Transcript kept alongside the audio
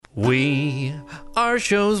We are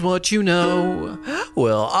shows what you know.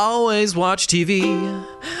 We'll always watch TV.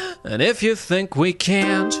 And if you think we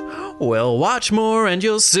can't, well, watch more and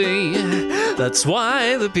you'll see. That's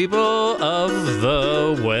why the people of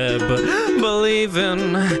the web believe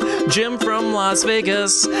in Jim from Las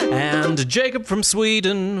Vegas and Jacob from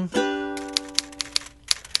Sweden.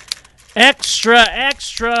 Extra,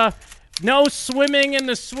 extra. No swimming in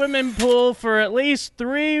the swimming pool for at least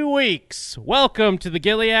 3 weeks. Welcome to the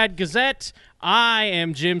Gilead Gazette. I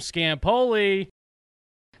am Jim Scampoli.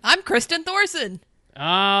 I'm Kristen Thorson.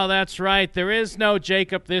 Oh, that's right. There is no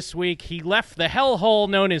Jacob this week. He left the hellhole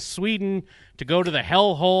known as Sweden to go to the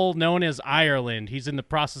hellhole known as Ireland. He's in the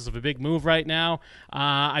process of a big move right now.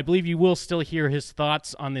 I believe you will still hear his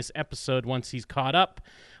thoughts on this episode once he's caught up.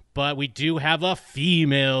 But we do have a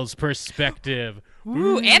female's perspective.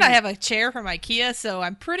 Ooh, and I have a chair from IKEA, so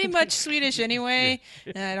I'm pretty much Swedish anyway.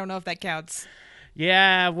 I don't know if that counts.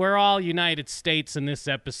 Yeah, we're all United States in this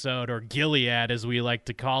episode, or Gilead as we like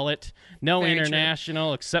to call it. No Very international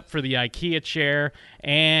true. Except for the IKEA chair.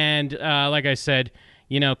 And like I said,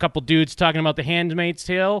 you know, a couple dudes talking about The Handmaid's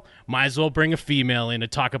Tale. Might as well bring a female in to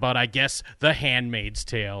talk about, I guess, The Handmaid's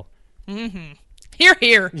Tale. Mm-hmm. Hear,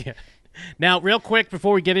 hear. Yeah. Now, real quick,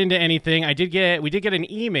 before we get into anything, we did get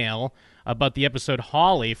an email about the episode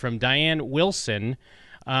Holly from Diane Wilson.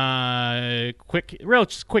 Just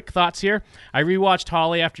quick thoughts here. I rewatched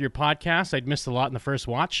Holly after your podcast. I'd missed a lot in the first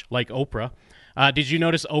watch, like Oprah. Did you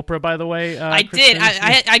notice Oprah, by the way? I did.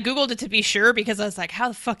 I Googled it to be sure because I was like, how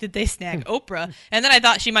the fuck did they snag Oprah? And then I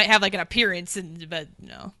thought she might have like an appearance, but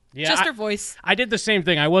no. Yeah, just her voice. I did the same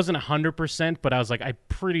thing. I wasn't 100%, but I was like, I'm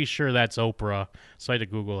pretty sure that's Oprah, so I had to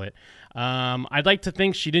Google it. I'd like to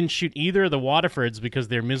think she didn't shoot either of the Waterfords because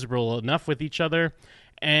they're miserable enough with each other,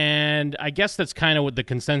 and I guess that's kind of what the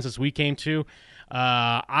consensus we came to.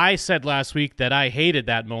 I said last week that I hated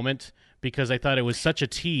that moment because I thought it was such a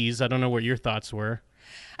tease. I don't know what your thoughts were.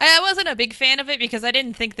 I wasn't a big fan of it because I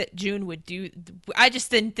didn't think that June would do... I just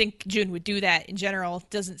didn't think June would do that in general. It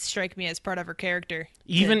doesn't strike me as part of her character.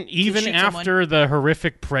 Even after the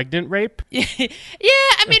horrific pregnant rape? Yeah,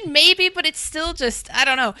 I mean, maybe, but it's still just... I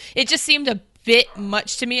don't know. It just seemed a bit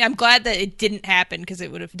much to me. I'm glad that it didn't happen because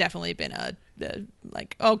it would have definitely been a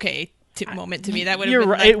moment to me. That would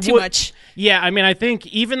have been too much. Yeah, I mean, I think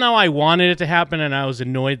even though I wanted it to happen and I was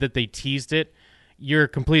annoyed that they teased it, you're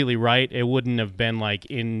completely right. It wouldn't have been like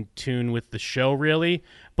in tune with the show, really.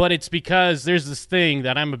 But it's because there's this thing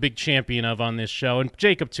that I'm a big champion of on this show, and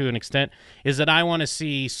Jacob to an extent, is that I want to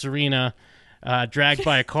see Serena dragged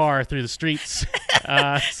by a car through the streets.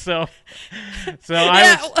 So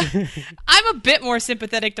I'm a bit more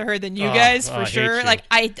sympathetic to her than you guys for sure. Like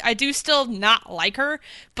I do still not like her,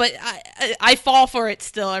 but I fall for it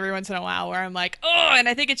still every once in a while where I'm like, oh, and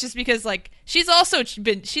I think it's just because like she's also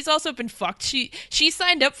been fucked. She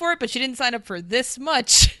signed up for it, but she didn't sign up for this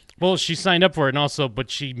much. Well, she signed up for it, and also,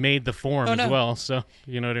 but she made the form as well. So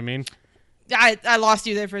you know what I mean. I lost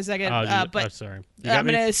you there for a second, but sorry. I'm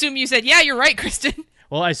going to assume you said, yeah, you're right, Kristen.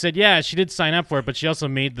 Well, I said, yeah, she did sign up for it, but she also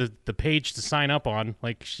made the page to sign up on.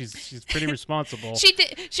 Like, she's pretty responsible. She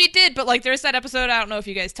did, but, like, there's that episode, I don't know if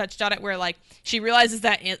you guys touched on it, where, like, she realizes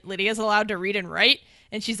that Aunt Lydia's allowed to read and write,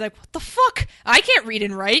 and she's like, what the fuck? I can't read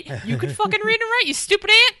and write. You can fucking read and write, you stupid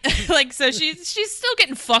aunt. Like, so she's still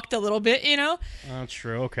getting fucked a little bit, you know? Oh,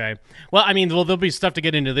 true, okay. Well, I mean, there'll be stuff to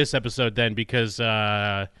get into this episode then, because...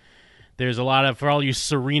 there's a lot of, for all you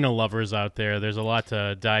Serena lovers out there, there's a lot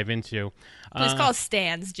to dive into. Please call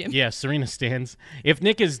Stans, Jim. Yeah, Serena Stans. If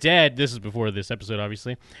Nick is dead, this is before this episode,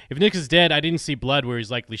 obviously. If Nick is dead, I didn't see blood where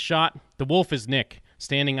he's likely shot. The wolf is Nick,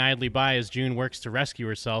 standing idly by as June works to rescue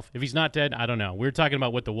herself. If he's not dead, I don't know. We were talking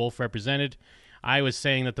about what the wolf represented. I was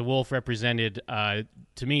saying that the wolf represented, to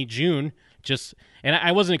me, June. And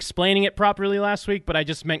I wasn't explaining it properly last week, but I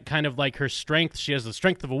just meant kind of like her strength. She has the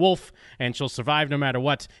strength of a wolf, and she'll survive no matter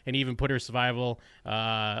what, and even put her survival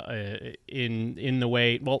in the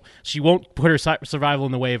way. Well, she won't put her survival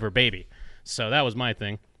in the way of her baby. So that was my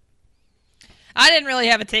thing. I didn't really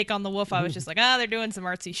have a take on the wolf. I was just like, they're doing some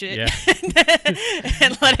artsy shit. Yeah.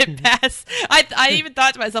 And let it pass. I even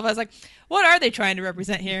thought to myself, I was like, what are they trying to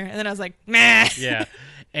represent here? And then I was like, meh. Yeah.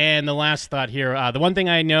 And the last thought here, the one thing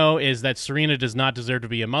I know is that Serena does not deserve to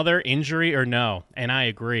be a mother, injury or no. And I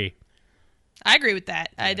agree. I agree with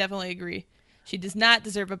that. I definitely agree. She does not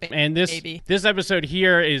deserve a baby. And this episode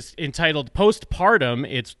here is entitled Postpartum.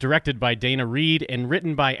 It's directed by Dana Reed and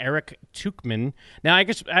written by Eric Tuchman. Now, I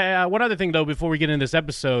guess one other thing, though, before we get into this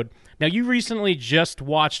episode. Now, you recently just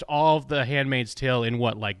watched all of The Handmaid's Tale in,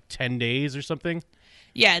 what, like 10 days or something?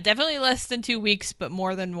 Yeah, definitely less than 2 weeks, but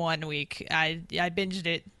more than 1 week. I binged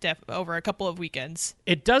it over a couple of weekends.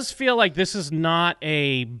 It does feel like this is not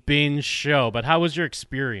a binge show, but how was your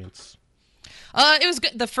experience? It was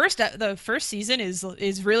good. The first season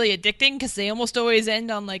is really addicting because they almost always end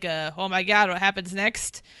on like a oh my god, what happens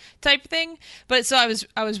next type thing. But so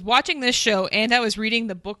I was watching this show and I was reading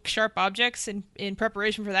the book Sharp Objects in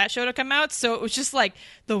preparation for that show to come out. So it was just like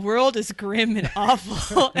the world is grim and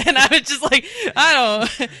awful, and I was just like, I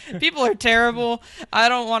don't. People are terrible. I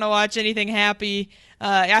don't want to watch anything happy.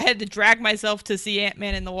 I had to drag myself to see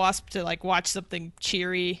Ant-Man and the Wasp to like watch something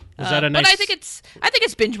cheery. Was that a nice? But I think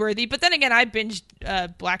it's binge worthy. But then again, I binged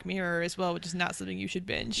Black Mirror as well, which is not something you should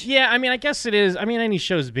binge. Yeah, I mean, I guess it is. I mean, any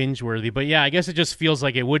show is binge worthy, but yeah, I guess it just feels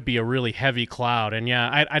like it would be a really heavy cloud. And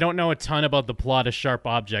yeah, I don't know a ton about the plot of Sharp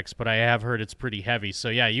Objects, but I have heard it's pretty heavy. So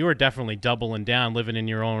yeah, you were definitely doubling down, living in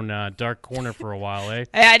your own dark corner for a while, eh?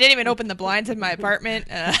 I didn't even open the blinds in my apartment.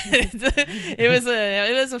 It was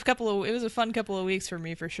a fun couple of weeks for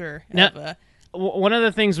me for sure. Now, one of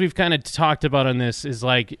the things we've kind of talked about on this is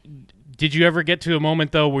like, did you ever get to a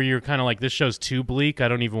moment though where you're kind of like, this show's too bleak, I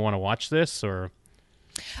don't even want to watch this? Or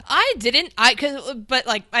I didn't. But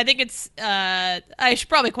like, I think it's. I should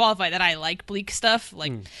probably qualify that I like bleak stuff.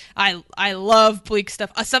 Like, I love bleak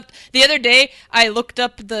stuff. The other day, I looked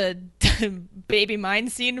up the Baby Mine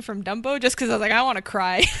scene from Dumbo just because I was like, I want to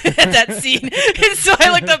cry at that scene. And so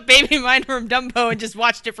I looked up Baby Mine from Dumbo and just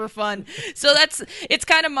watched it for fun. So it's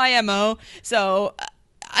kind of my MO. So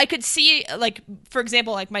I could see, like, for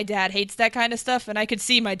example, like my dad hates that kind of stuff, and I could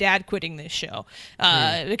see my dad quitting this show.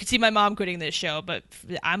 I could see my mom quitting this show, but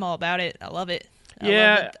I'm all about it. I love it.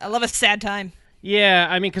 I love a sad time. Yeah,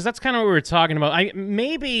 I mean, because that's kind of what we were talking about.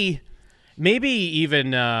 Maybe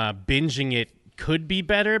even binging it could be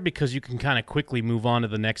better because you can kind of quickly move on to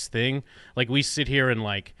the next thing. Like, we sit here and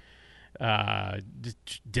like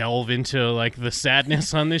delve into like the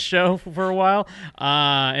sadness on this show for a while,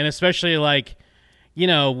 and especially like, you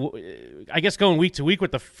know, I guess going week to week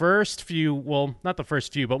with the first few, well, not the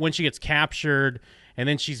first few, but when she gets captured and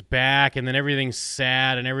then she's back and then everything's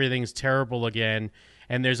sad and everything's terrible again,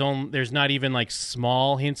 and there's not even like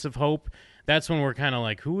small hints of hope. That's when we're kind of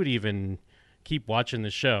like, who would even keep watching the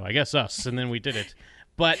show? I guess us, and then we did it.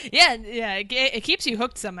 But yeah, it keeps you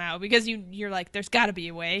hooked somehow because you're like, there's got to be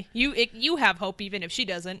a way. You have hope even if she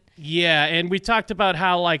doesn't. Yeah, and we talked about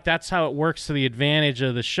how like that's how it works to the advantage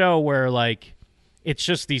of the show, where like it's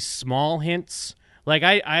just these small hints. Like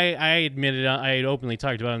I admitted, I had openly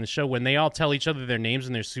talked about it on the show, when they all tell each other their names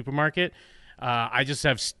in their supermarket, I just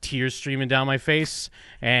have tears streaming down my face,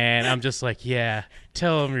 and I'm just like, yeah,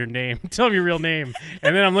 tell them your name. Tell them your real name.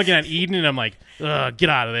 And then I'm looking at Eden, and I'm like, ugh, get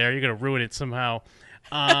out of there. You're going to ruin it somehow.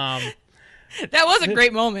 That was a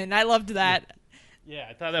great moment. I loved that. Yeah,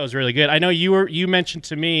 I thought that was really good. I know you mentioned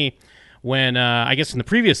to me when, I guess in the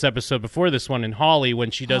previous episode before this one in Holly,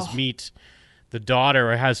 when she does meet the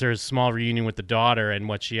daughter, or has her small reunion with the daughter, and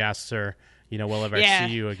what she asks her, you know, will I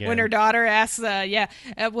see you again? When her daughter asks, will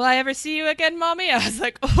I ever see you again, Mommy? I was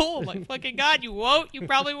like, oh my fucking God, you won't. You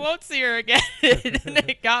probably won't see her again. And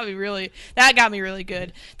that got me really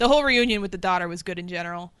good. The whole reunion with the daughter was good in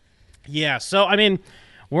general. Yeah. So I mean,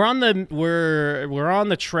 we're on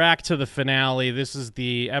the track to the finale. This is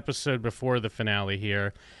the episode before the finale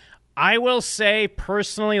here. I will say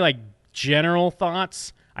personally, like, general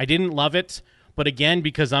thoughts, I didn't love it. But again,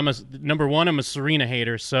 because I'm a Serena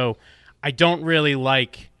hater, so I don't really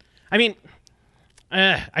like. I mean,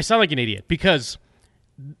 I sound like an idiot because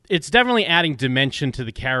it's definitely adding dimension to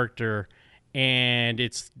the character, and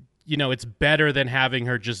it's better than having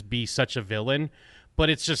her just be such a villain. But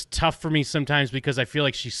it's just tough for me sometimes because I feel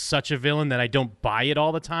like she's such a villain that I don't buy it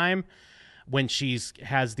all the time when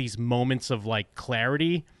has these moments of like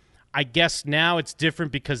clarity. I guess now it's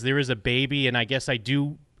different because there is a baby, and I guess I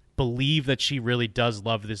do believe that she really does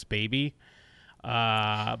love this baby, but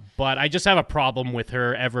I just have a problem with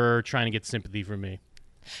her ever trying to get sympathy from me.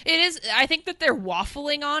 It is. I think that they're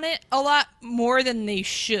waffling on it a lot more than they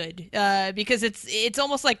should, because it's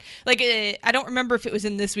almost like I don't remember if it was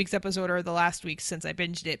in this week's episode or the last week since I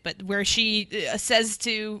binged it, but where she says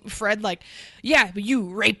to Fred like, "Yeah, but you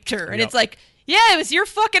raped her," and It's like, "Yeah, it was your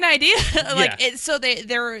fucking idea." Like, it's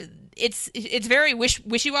very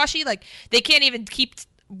wishy-washy. Like, they can't even keep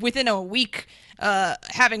within a week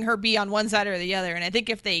having her be on one side or the other. And I think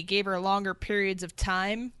if they gave her longer periods of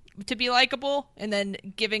time to be likable and then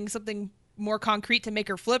giving something more concrete to make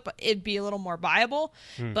her flip, it'd be a little more viable.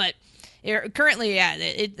 But currently,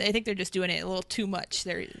 I think they're just doing it a little too much.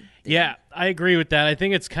 Yeah, I agree with that. I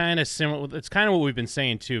think it's kind of similar. It's kind of what we've been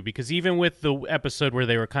saying too, because even with the episode where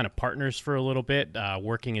they were kind of partners for a little bit,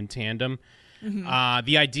 working in tandem,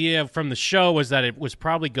 The idea from the show was that it was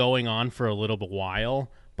probably going on for a little bit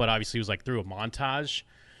while, but obviously it was like through a montage.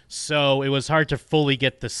 So it was hard to fully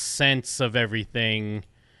get the sense of everything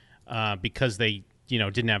because they,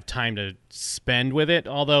 didn't have time to spend with it.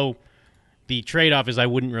 Although the trade-off is I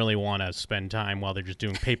wouldn't really want to spend time while they're just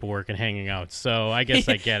doing paperwork and hanging out. So I guess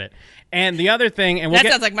I get it. And the other thing, and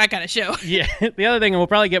sounds like my kind of show. Yeah, the other thing, and we'll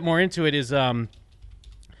probably get more into it, is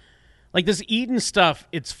like this Eden stuff.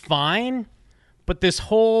 It's fine, but this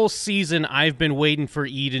whole season I've been waiting for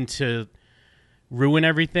Eden to ruin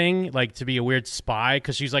everything, like to be a weird spy,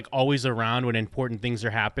 because she's like always around when important things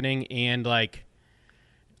are happening. And like,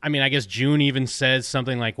 I mean, I guess June even says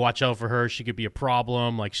something like, watch out for her, she could be a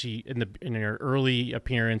problem. Like she in her early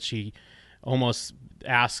appearance, she almost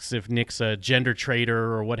asks if Nick's a gender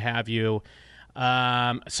traitor or what have you. So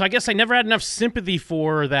I guess I never had enough sympathy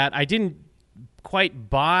for that. I didn't quite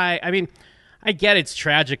buy. I mean, I get it's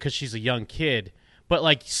tragic because she's a young kid, but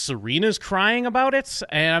like Serena's crying about it,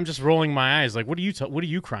 and I'm just rolling my eyes. Like, what are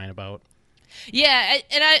you crying about? Yeah,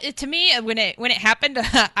 and to me, when it happened,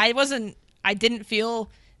 I didn't feel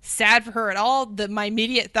sad for her at all. My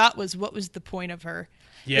immediate thought was, what was the point of her?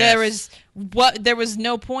 Yes. There was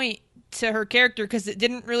no point to her character because it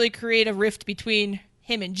didn't really create a rift between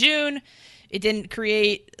him and June. It didn't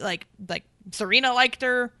create like Serena liked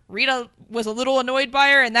her. Rita was a little annoyed by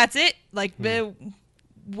her, and that's it. Like,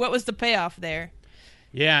 what was the payoff there?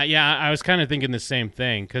 Yeah, I was kind of thinking the same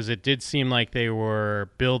thing because it did seem like they were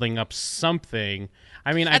building up something.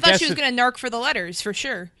 I mean, I thought guess she was going to narc for the letters for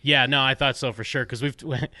sure. Yeah, no, I thought so for sure because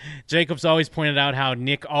Jacob's always pointed out how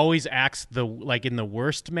Nick always acts in the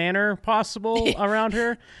worst manner possible around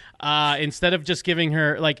her. Instead of just giving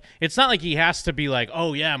her it's not like he has to be like,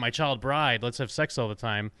 oh yeah, my child bride, let's have sex all the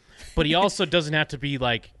time, but he also doesn't have to be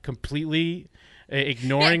like completely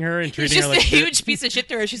ignoring her and treating her like a huge piece of shit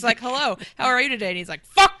to her. She's like, hello, how are you today? And he's like,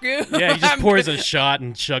 fuck you. Yeah, he just pours a shot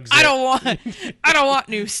and chugs it. I don't want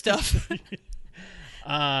new stuff.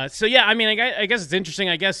 So yeah, I mean, I guess it's interesting.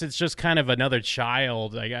 I guess it's just kind of another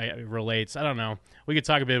child. It relates. I don't know. We could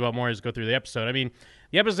talk a bit about more as we go through the episode. I mean,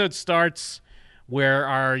 the episode starts where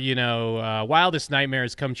our wildest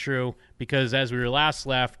nightmares come true because as we were last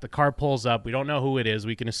left, the car pulls up. We don't know who it is.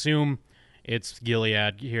 We can assume it's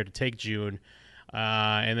Gilead here to take June.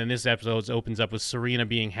 And then this episode opens up with Serena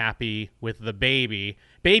being happy with the baby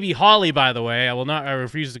Holly. By the way, I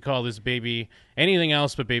refuse to call this baby anything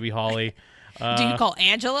else but baby Holly. Do you call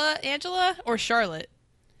Angela or Charlotte?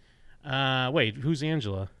 Wait, who's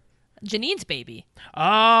Angela? Janine's baby.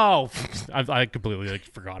 Oh, I completely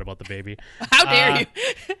forgot about the baby. How dare you?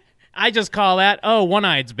 I just call that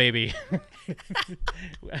One-Eyed's baby.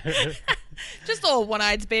 Just a little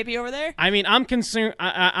One-Eyed's baby over there. I mean, I'm concerned.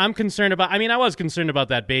 I'm concerned about. I mean, I was concerned about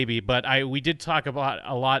that baby, but we did talk about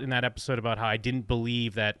a lot in that episode about how I didn't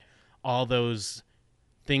believe that all those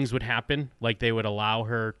things would happen. Like they would allow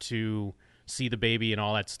her to see the baby and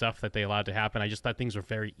all that stuff that they allowed to happen. I just thought things were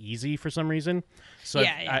very easy for some reason. So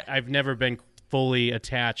yeah. I've never been fully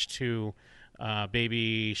attached to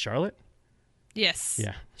baby Charlotte. Yes.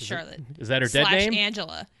 Yeah. Charlotte. Is that her dead name?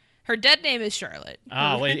 Angela. Her dead name is Charlotte.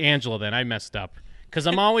 Oh, wait, Angela then. I messed up. Because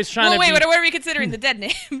I'm always trying wait, what are we considering the dead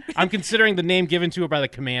name? I'm considering the name given to her by the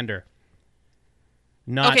commander.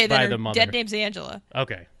 Not by the mother. Dead name's Angela.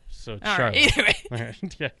 Okay. So all Charlotte. Right, either way.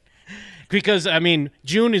 Yeah. Because, I mean,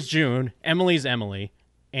 June is June, Emily's Emily,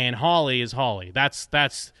 and Holly is Holly. That's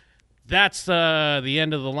the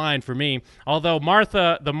end of the line for me. Although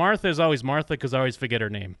Martha is always Martha because I always forget her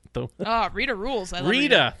name. Rita rules. I love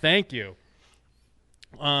Rita, thank you.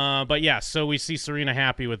 But yeah, so we see Serena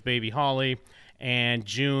happy with baby Holly, and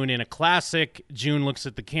June in a classic. June looks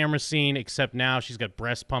at the camera scene, except now she's got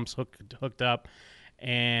breast pumps hooked up,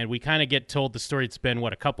 and we kind of get told the story. It's been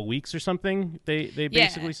a couple weeks or something. They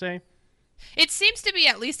basically say. It seems to be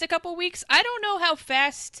at least a couple weeks. I don't know how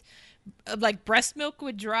fast breast milk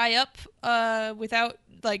would dry up without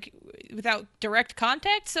direct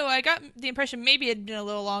contact. So I got the impression maybe it'd been a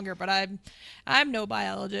little longer, but I'm no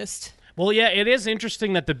biologist. Well, yeah, it is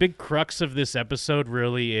interesting that the big crux of this episode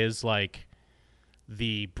really is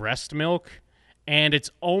the breast milk, and it's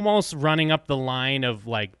almost running up the line of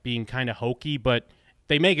being kind of hokey, but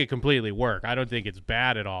they make it completely work. I don't think it's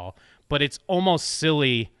bad at all, but it's almost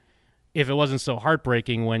silly if it wasn't so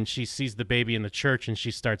heartbreaking when she sees the baby in the church and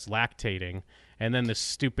she starts lactating, and then the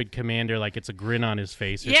stupid commander gets a grin on his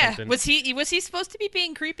face or something. Was he supposed to be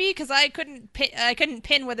being creepy? Because I couldn't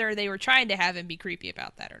pin whether they were trying to have him be creepy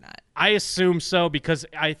about that or not. I assume so because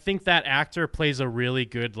I think that actor plays a really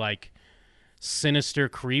good sinister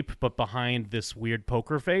creep, but behind this weird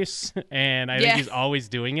poker face, and I think he's always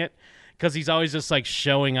doing it. because he's always just like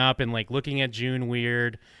showing up and like looking at June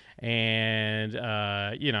weird and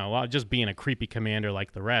just being a creepy commander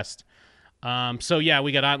like the rest. So yeah,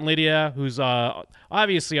 we got Aunt Lydia, who's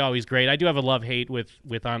obviously always great. I do have a love-hate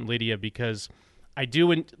with Aunt Lydia because I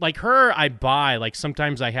do like her. I buy, like,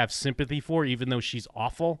 sometimes I have sympathy for, even though she's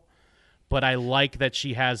awful. But I like that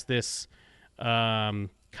she has this kind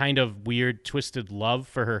of weird, twisted love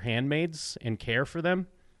for her handmaids and care for them.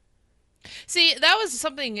 See, that was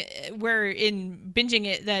something where in binging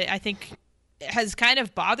it that I think has kind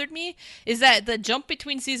of bothered me, is that the jump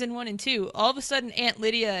between season 1 and 2, all of a sudden Aunt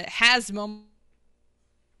Lydia has moments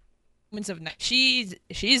of she's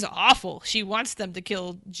awful. She wants them to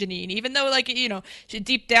kill Janine, even though, like, she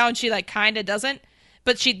deep down she like kind of doesn't.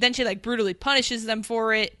 But she like brutally punishes them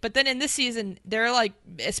for it. But then in this season, they're like,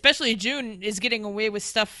 especially June is getting away with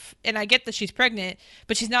stuff. And I get that she's pregnant,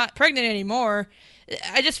 but she's not pregnant anymore.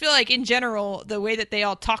 I just feel like in general, the way that they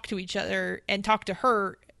all talk to each other and talk to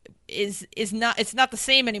her is not, it's not the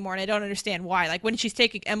same anymore. And I don't understand why. Like when she's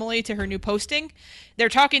taking Emily to her new posting, they're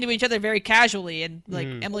talking to each other very casually. And like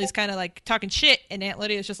Emily's kind of like talking shit. And Aunt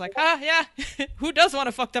Lydia's just like, yeah, who does want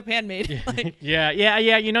a fucked up handmaid? Like, yeah.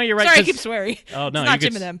 You're right. Sorry, I keep swearing. Oh no, it's not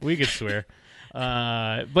Jim and them. We could swear.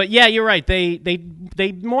 But yeah, you're right. They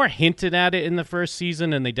more hinted at it in the first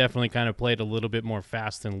season, and they definitely kind of played a little bit more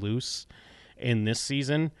fast and loose in this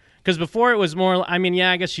season. Because before it was more, I mean,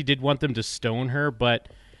 yeah, I guess she did want them to stone her, but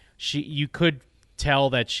you could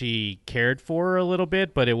tell that she cared for her a little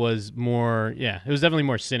bit, but it was more, it was definitely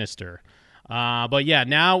more sinister. But yeah,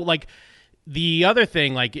 now, like, the other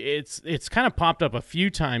thing, like, it's kind of popped up a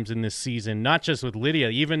few times in this season, not just with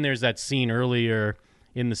Lydia. Even there's that scene earlier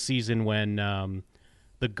in the season when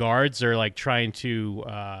the guards are, like, trying to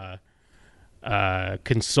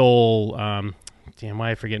console damn, why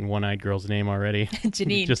am I forgetting One-Eyed Girl's name already?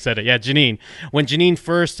 Janine. Just said it. Yeah, Janine. When Janine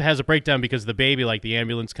first has a breakdown because the baby, like, the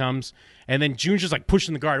ambulance comes, and then June's just, like,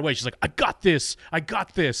 pushing the guard away. She's like, I got this.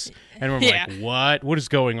 And we're like, what? What is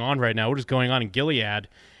going on right now? What is going on in Gilead?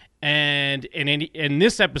 And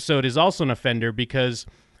this episode is also an offender because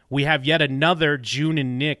we have yet another June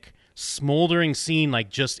and Nick smoldering scene,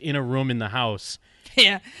 like, just in a room in the house.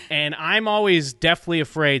 Yeah. And I'm always deathly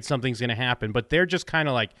afraid something's going to happen, but they're just kind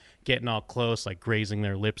of, like, getting all close, like grazing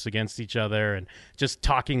their lips against each other and just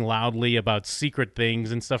talking loudly about secret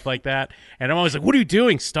things and stuff like that. And I'm always like, what are you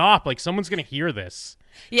doing? Stop. Like, someone's going to hear this.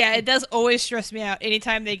 Yeah, it does always stress me out.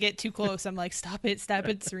 Anytime they get too close, I'm like, stop it.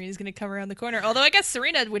 Serena's going to come around the corner. Although I guess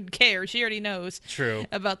Serena wouldn't care. She already knows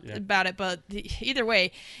about it. But either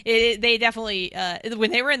way, they definitely,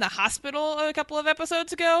 when they were in the hospital a couple of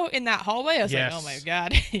episodes ago in that hallway, I was like, oh my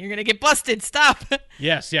God, you're going to get busted. Stop.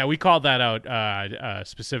 Yes, yeah, we called that out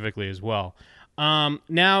specifically as well.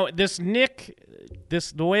 Now, this Nick,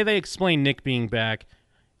 the way they explain Nick being back,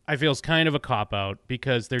 I feel is kind of a cop-out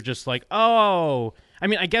because they're just like, oh... I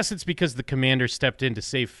mean, I guess it's because the commander stepped in to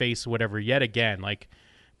save face or whatever yet again. Like,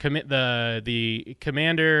 the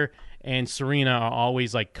commander and Serena are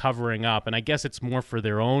always, like, covering up, and I guess it's more for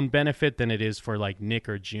their own benefit than it is for, like, Nick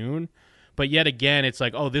or June. But yet again, it's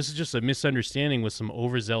like, oh, this is just a misunderstanding with some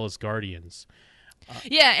overzealous guardians.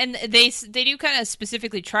 Yeah, and they do kind of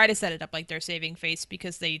specifically try to set it up like they're saving face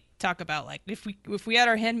because they talk about, like, if we had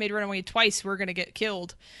our handmaid run away twice, we're gonna get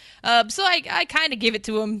killed. So I kind of give it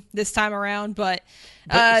to him this time around, but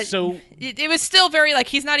so it was still very, like,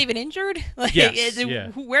 he's not even injured. Like,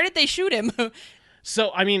 where did they shoot him?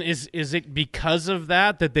 So, I mean, is it because of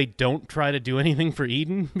that they don't try to do anything for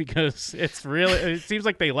Eden? Because it seems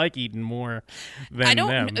like they like Eden more than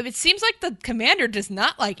them. It seems like the commander does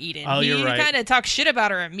not like Eden. You're right. He kind of talks shit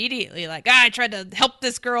about her immediately, like, I tried to help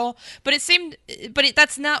this girl. But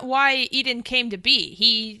that's not why Eden came to be.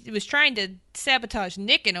 He was trying to sabotage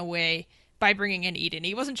Nick in a way by bringing in Eden.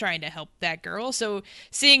 He wasn't trying to help that girl. So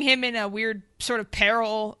seeing him in a weird sort of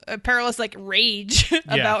perilous like rage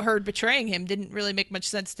about her betraying him didn't really make much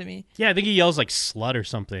sense to me. Yeah, I think he yells like slut or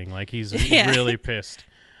something. Like he's really pissed.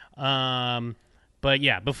 But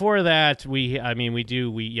yeah, before that, we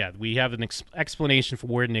have an explanation for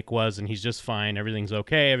where Nick was, and he's just fine. Everything's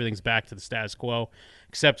okay. Everything's back to the status quo,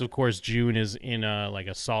 except of course June is in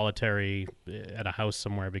a solitary at a house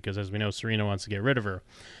somewhere because, as we know, Serena wants to get rid of her.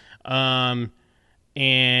 And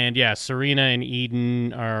yeah, Serena and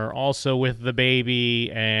Eden are also with the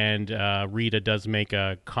baby, and Rita does make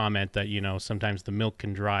a comment that, sometimes the milk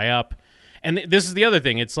can dry up. And this is the other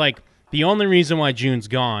thing. It's like the only reason why June's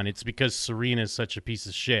gone, it's because Serena is such a piece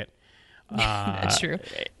of shit. That's true.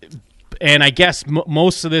 And I guess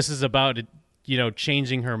most of this is about,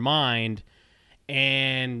 changing her mind.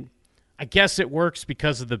 And I guess it works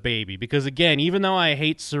because of the baby. Because again, even though I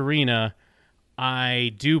hate Serena,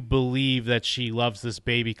 I do believe that she loves this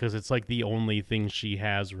baby because it's like the only thing she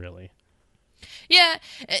has, really. Yeah,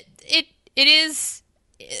 it is.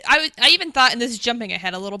 I even thought, and this is jumping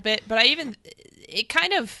ahead a little bit, but it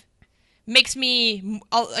kind of makes me,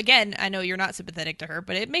 again, I know you're not sympathetic to her,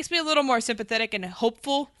 but it makes me a little more sympathetic and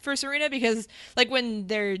hopeful for Serena, because like when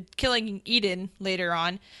they're killing Eden later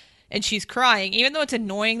on and she's crying, even though it's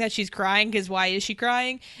annoying that she's crying, because why is she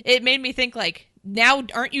crying? It made me think, like, now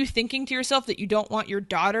aren't you thinking to yourself that you don't want your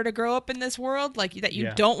daughter to grow up in this world, like that you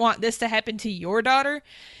don't want this to happen to your daughter?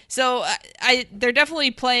 So they're definitely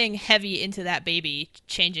playing heavy into that baby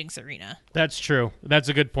changing Serena. That's true. That's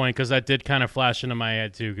a good point, because that did kind of flash into my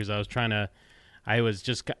head too, because I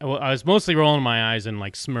was mostly rolling my eyes and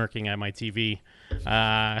like smirking at my TV,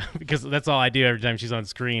 because that's all I do every time she's on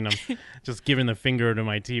screen. I'm just giving the finger to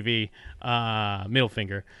my TV, middle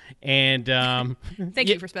finger. And thank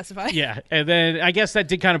you for specifying. Yeah, and then I guess that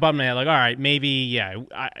did kind of bum my head. Like, all right, maybe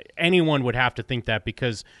anyone would have to think that,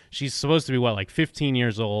 because she's supposed to be like 15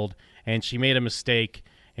 years old, and she made a mistake,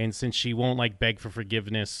 and since she won't like beg for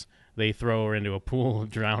forgiveness, they throw her into a pool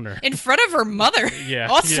and drown her. In front of her mother. Yeah.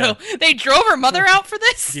 Also, they drove her mother out for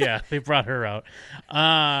this? Yeah, they brought her out.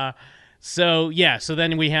 So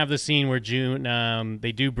then we have the scene where June,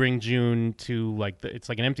 they do bring June to, like, it's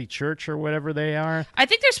like an empty church or whatever they are. I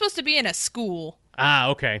think they're supposed to be in a school. Ah,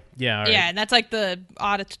 okay. Yeah, all right. Yeah, and that's like the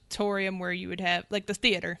auditorium where you would have, like, the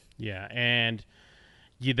theater. Yeah, and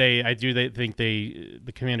the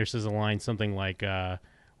commander says a line, something like,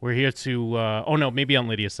 we're here to, maybe Aunt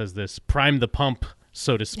Lydia says this, prime the pump,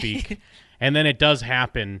 so to speak. And then it does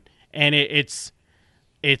happen, and it's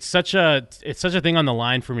such a thing on the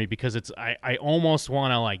line for me, because I almost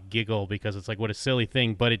want to like giggle, because it's like, what a silly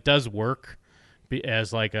thing, but it does work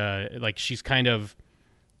as like she's kind of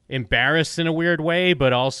embarrassed in a weird way,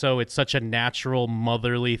 but also it's such a natural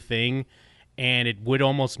motherly thing, and it would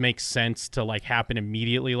almost make sense to like happen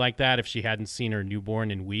immediately like that if she hadn't seen her newborn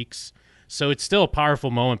in weeks. So it's still a powerful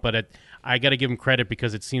moment, but I got to give him credit,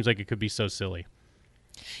 because it seems like it could be so silly.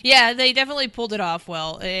 Yeah, they definitely pulled it off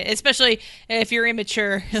well, especially if you're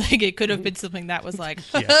immature. Like, it could have been something that was like,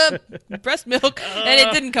 breast milk, and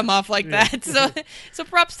it didn't come off like that. So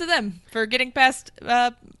props to them for getting past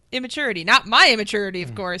immaturity. Not my immaturity,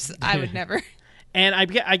 of course. I would never. And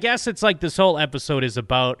I guess it's like this whole episode is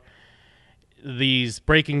about these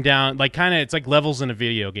breaking down, like, kind of, it's like levels in a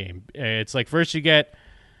video game. It's like, first you get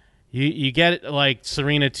like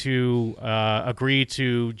Serena to agree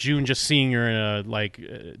to June just seeing her in a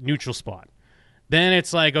neutral spot. Then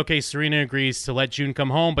it's like, okay, Serena agrees to let June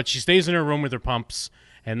come home, but she stays in her room with her pumps,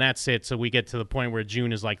 and that's it. So we get to the point where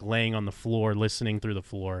June is like laying on the floor, listening through the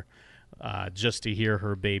floor, just to hear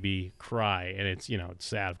her baby cry, and it's it's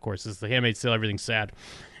sad. Of course, it's The Handmaid's Tale, everything's sad.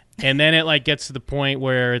 And then it like gets to the point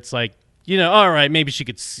where it's like, all right, maybe she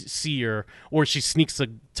could see her, or she sneaks a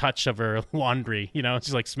touch of her laundry,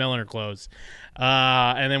 she's like smelling her clothes.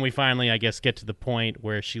 And then we finally, I guess, get to the point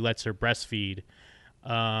where she lets her breastfeed,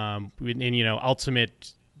 and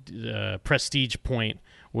ultimate prestige point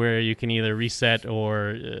where you can either reset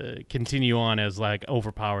or continue on as like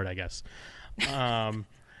overpowered, I guess.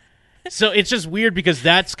 So it's just weird, because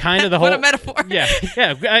that's kind of the whole... What a metaphor. Yeah.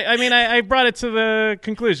 I mean, I brought it to the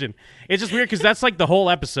conclusion. It's just weird, because that's like the whole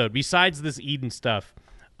episode, besides this Eden stuff.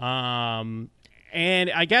 And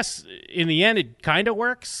I guess in the end, it kind of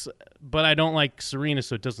works, but I don't like Serena,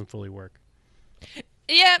 so it doesn't fully work.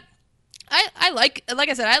 Yeah. I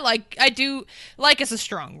do like is a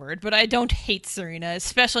strong word, but I don't hate Serena,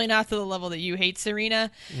 especially not to the level that you hate Serena.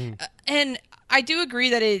 And I do agree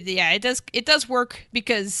that it does work,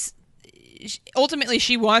 because ultimately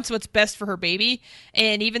she wants what's best for her baby,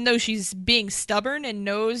 and even though she's being stubborn and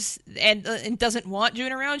knows and doesn't want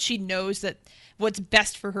June around, she knows that what's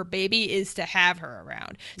best for her baby is to have her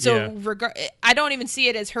around. So I don't even see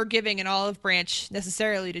it as her giving an olive branch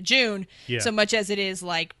necessarily to June, so much as it is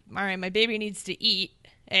like, all right, my baby needs to eat,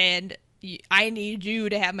 and I need you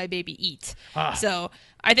to have my baby eat. So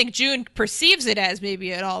I think June perceives it as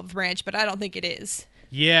maybe an olive branch, but I don't think it is.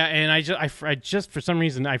 Yeah, and I just for some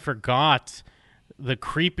reason I forgot the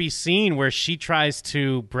creepy scene where she tries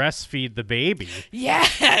to breastfeed the baby. Yeah,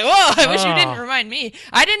 well, I wish you didn't remind me.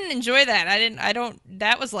 I didn't enjoy that.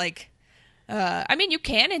 That was like, I mean, you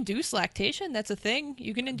can induce lactation. That's a thing.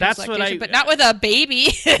 You can induce lactation, but not with a baby.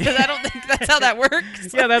 I don't think that's how that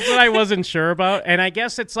works. Yeah, that's what I wasn't sure about. And I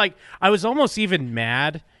guess it's like, I was almost even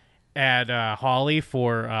mad at Holly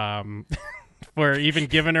for even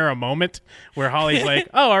giving her a moment where Holly's like,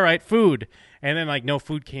 oh, all right, food. And then like no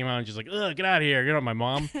food came out, and she's like, "Ugh, get out of here!" You know, my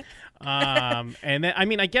mom. And then I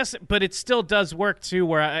mean, I guess, but it still does work too.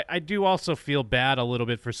 Where I do also feel bad a little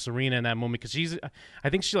bit for Serena in that moment because I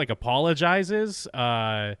think she like apologizes.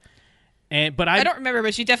 But I don't remember,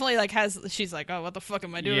 but she definitely like she's like, "Oh, what the fuck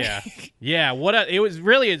am I doing?" Yeah.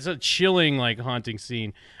 It's a chilling, like haunting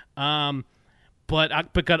scene. But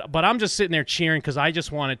I'm just sitting there cheering because I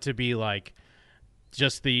just want it to be like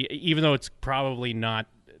even though it's probably not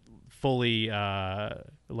fully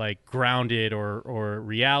like grounded or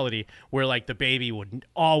reality, where like the baby would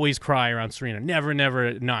always cry around Serena, never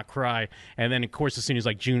not cry, and then of course as soon as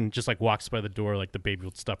like June just like walks by the door, like the baby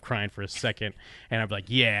would stop crying for a second, and I'd be like,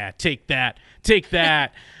 yeah, take that.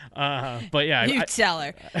 But yeah, you tell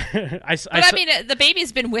her. I mean, the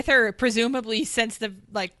baby's been with her presumably since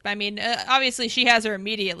obviously she has her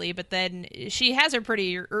immediately, but then she has her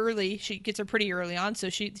pretty early. She gets her pretty early on, so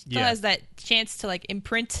she still has that chance to like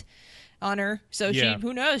imprint on her. So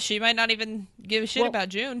who knows? She might not even give a shit about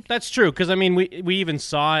June. That's true, because I mean, we even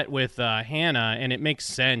saw it with Hannah, and it makes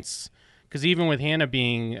sense. Because even with Hannah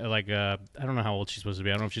being like, I don't know how old she's supposed to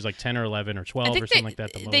be. I don't know if she's like 10 or 11 or 12 or something like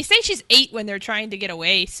that. They say she's 8 when they're trying to get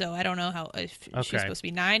away, so I don't know if she's supposed to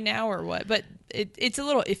be 9 now or what. But it's a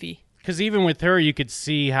little iffy. Because even with her, you could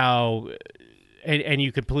see how, and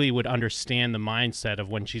you completely would understand the mindset of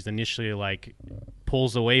when she's initially like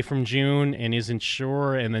pulls away from June and isn't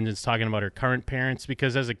sure, and then just talking about her current parents,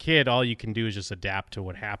 because as a kid all you can do is just adapt to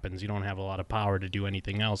what happens. You don't have a lot of power to do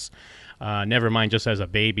anything else, never mind just as a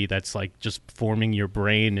baby that's like just forming your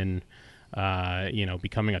brain and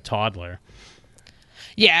becoming a toddler.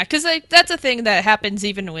 Yeah, because that's a thing that happens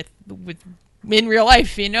even with in real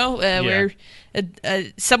life, where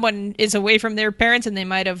someone is away from their parents and they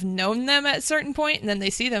might have known them at a certain point, and then they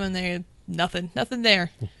see them and they're nothing there.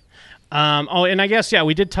 And I guess,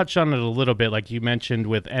 we did touch on it a little bit, like you mentioned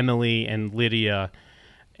with Emily and Lydia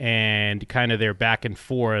and kind of their back and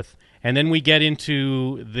forth. And then we get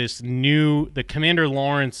into the Commander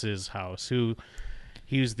Lawrence's house,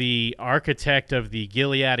 he's the architect of the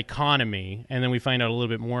Gilead economy. And then we find out a little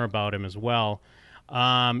bit more about him as well.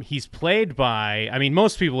 He's played by, I mean,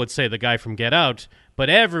 most people would say the guy from Get Out, but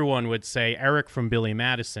everyone would say Eric from Billy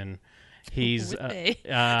Madison. He's I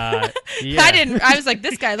was like,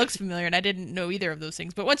 this guy looks familiar, and I didn't know either of those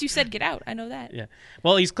things, but once you said Get Out, I know that. Yeah,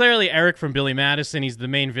 well, he's clearly Eric from Billy Madison. He's the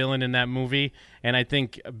main villain in that movie, and I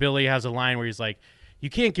think Billy has a line where he's like,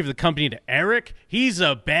 you can't give the company to Eric, he's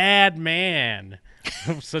a bad man.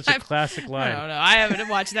 Such a classic line. I don't know, I haven't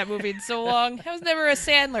watched that movie in so long. I was never a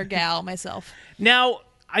Sandler gal myself. Now,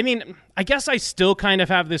 I mean, I guess I still kind of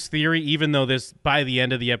have this theory, even though by the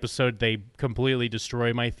end of the episode they completely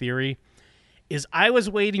destroy my theory, is I was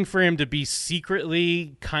waiting for him to be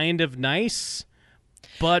secretly kind of nice,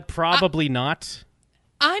 but probably not.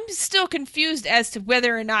 I'm still confused as to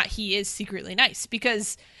whether or not he is secretly nice,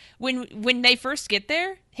 because when they first get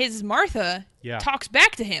there, his Martha talks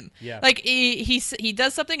back to him. Yeah. Like he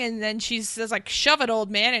does something, and then she says like, "Shove it, old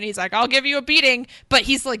man," and he's like, "I'll give you a beating," but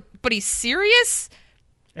he's serious.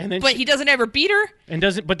 And then he doesn't ever beat her. And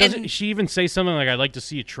doesn't she even say something like, "I'd like to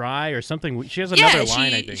see you try" or something? She has another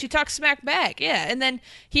line, I think. She talks smack back. Yeah, and then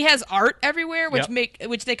he has art everywhere, which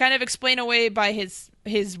they kind of explain away by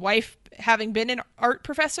his wife having been an art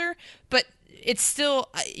professor, but it's still,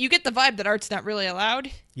 you get the vibe that art's not really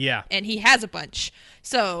allowed. Yeah. And he has a bunch.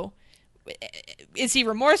 So is he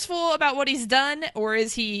remorseful about what he's done, or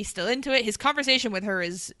is he still into it? His conversation with her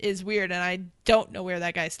is weird, and I don't know where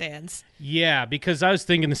that guy stands. Yeah, because I was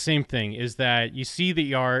thinking the same thing, is that you see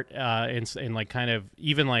the art and like kind of,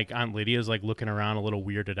 even like Aunt Lydia's like looking around a little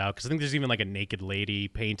weirded out, because I think there's even like a naked lady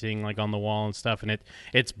painting like on the wall and stuff, and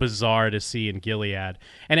it's bizarre to see in Gilead.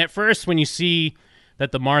 And at first when you see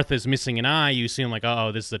that the Martha's missing an eye, you seem like,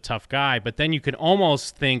 oh, this is a tough guy, but then you can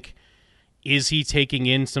almost think, is he taking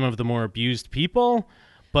in some of the more abused people?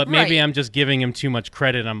 But maybe I'm just giving him too much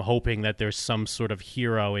credit. I'm hoping that there's some sort of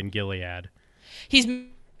hero in Gilead. He's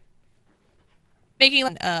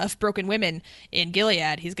making broken women in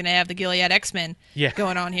Gilead. He's going to have the Gilead X-Men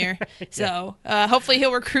going on here. Yeah. So hopefully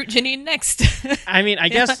he'll recruit Janine next. I mean, I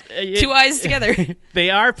guess two eyes together. They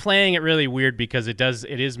are playing it really weird because it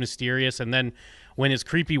is mysterious, and then when his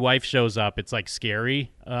creepy wife shows up, it's like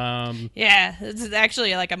scary. Yeah, it's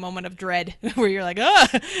actually like a moment of dread where you're like, oh.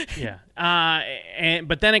 Yeah.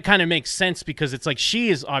 But then it kind of makes sense because it's like she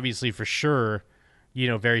is obviously for sure,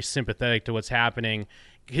 very sympathetic to what's happening.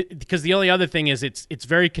 Because the only other thing is it's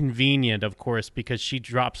very convenient, of course, because she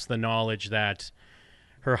drops the knowledge that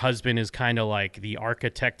her husband is kind of like the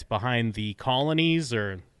architect behind the colonies,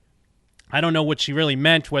 or I don't know what she really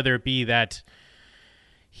meant, whether it be that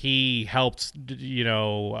he helped,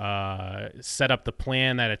 set up the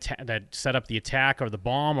plan that set up the attack or the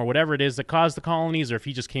bomb or whatever it is that caused the colonies, or if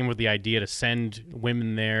he just came with the idea to send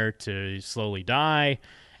women there to slowly die.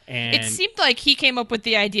 And it seemed like he came up with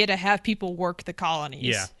the idea to have people work the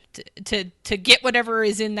colonies. Yeah. To get whatever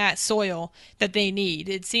is in that soil that they need.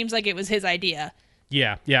 It seems like it was his idea.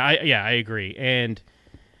 I agree. And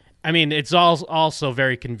I mean, it's also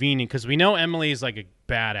very convenient because we know Emily is like a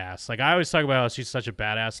badass. Like, I always talk about how she's such a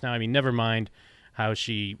badass now. I mean, never mind how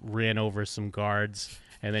she ran over some guards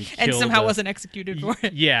and then killed somehow wasn't executed for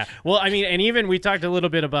it. Yeah. Well, I mean, and even we talked a little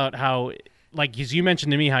bit about how, like, because you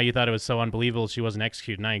mentioned to me how you thought it was so unbelievable she wasn't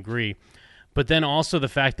executed, and I agree. But then also the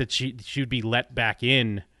fact that she'd be let back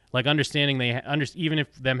in, like, understanding even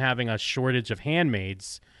if them having a shortage of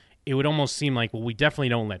handmaids, it would almost seem like, well, we definitely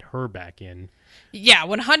don't let her back in. Yeah,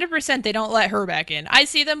 100% they don't let her back in. I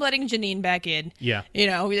see them letting Janine back in. Yeah.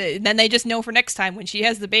 Then they just know for next time when she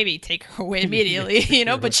has the baby, take her away immediately,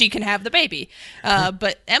 but she can have the baby.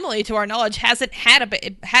 But Emily, to our knowledge, hasn't had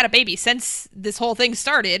a baby since this whole thing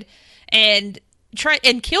started and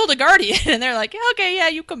killed a guardian. And they're like, okay, yeah,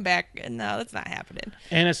 you come back. And no, that's not happening.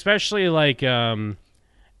 And especially like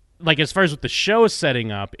as far as what the show is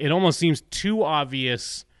setting up, it almost seems too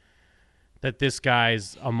obvious that this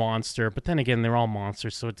guy's a monster, but then again, they're all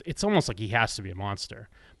monsters, so it's almost like he has to be a monster.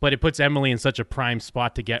 But it puts Emily in such a prime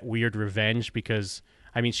spot to get weird revenge because,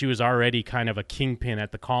 I mean, she was already kind of a kingpin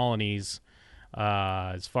at the colonies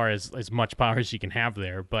as far as much power as she can have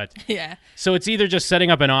there. But yeah. So it's either just setting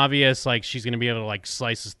up an obvious, like, she's going to be able to, like,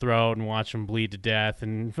 slice his throat and watch him bleed to death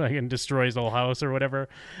and fucking destroy his whole house or whatever,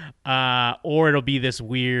 or it'll be this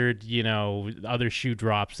weird, other shoe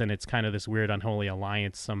drops and it's kind of this weird unholy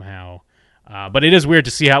alliance somehow. But it is weird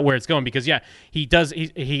to see where it's going because, yeah,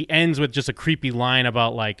 he ends with just a creepy line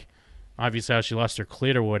about, like, obviously how she lost her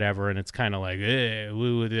clit or whatever, and it's kind of like,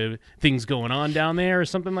 the things going on down there or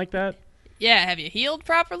something like that. Yeah, have you healed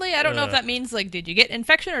properly? I don't know if that means, like, did you get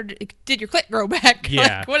infection or did your clit grow back?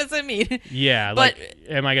 Yeah. Like, what does that mean? Yeah, but, like,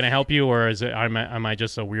 am I going to help you, or am I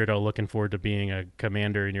just a weirdo looking forward to being a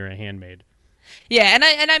commander and you're a handmaid? Yeah,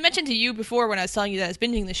 and I mentioned to you before when I was telling you that I was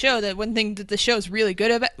binging the show that one thing that the show is really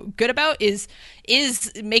good about is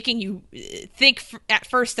making you think at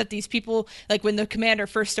first that these people, like when the commander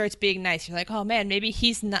first starts being nice, you're like, oh man, maybe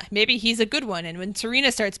he's a good one. And when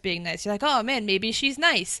Serena starts being nice, you're like, oh man, maybe she's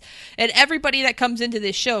nice. And everybody that comes into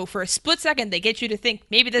this show, for a split second, they get you to think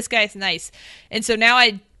maybe this guy's nice. And so now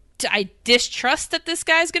I distrust that this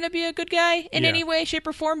guy's going to be a good guy in any way, shape,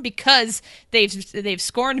 or form because they've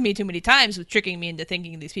scorned me too many times with tricking me into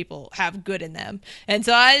thinking these people have good in them. And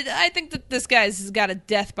so I think that this guy's got a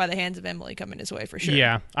death by the hands of Emily coming his way for sure.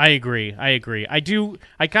 Yeah, I agree. I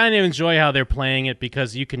kind of enjoy how they're playing it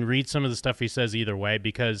because you can read some of the stuff he says either way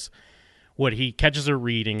because he catches her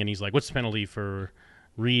reading and he's like, what's the penalty for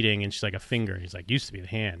reading? And she's like, a finger. And he's like, used to be the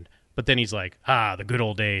hand. But then he's like, the good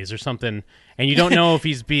old days or something. And you don't know if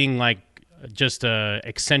he's being like just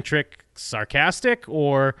eccentric, sarcastic,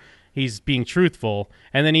 or he's being truthful.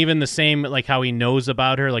 And then even the same, like how he knows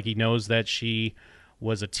about her, like he knows that she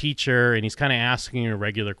was a teacher and he's kind of asking her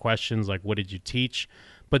regular questions like, what did you teach?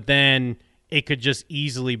 But then it could just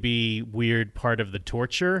easily be weird part of the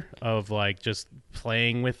torture of like just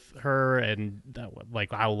playing with her and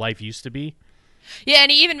like how life used to be. Yeah,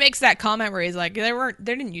 and he even makes that comment where he's like, there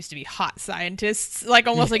didn't used to be hot scientists, like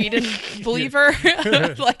almost like he didn't believe her,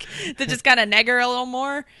 like to just kind of neg her a little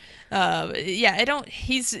more. They're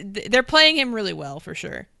playing him really well for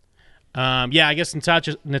sure. I guess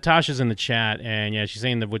Natasha's in the chat, and yeah, she's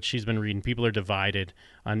saying that what she's been reading, people are divided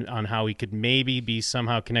on how he could maybe be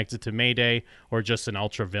somehow connected to Mayday or just an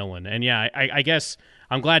ultra villain. And yeah, I guess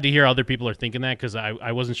I'm glad to hear other people are thinking that because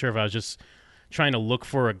I wasn't sure if I was just trying to look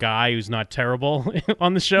for a guy who's not terrible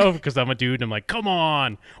on the show because I'm a dude and I'm like, come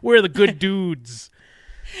on, we're the good dudes.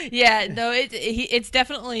 Yeah, no, it's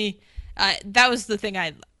definitely that was the thing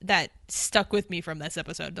that stuck with me from this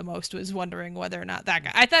episode the most, was wondering whether or not that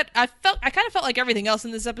guy. I kind of felt like everything else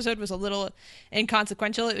in this episode was a little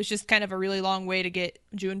inconsequential. It was just kind of a really long way to get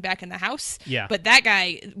June back in the house. Yeah. But that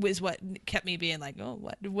guy was what kept me being like,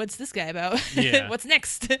 oh, what's this guy about? Yeah. What's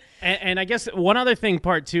next? And I guess one other thing,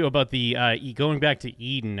 part two, about the going back to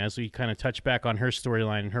Eden, as we kind of touch back on her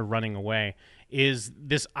storyline and her running away, is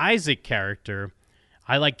this Isaac character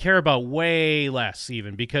I care about way less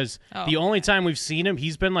even because the only time we've seen him,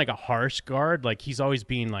 he's been like a harsh guard. Like he's always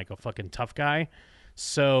been like a fucking tough guy.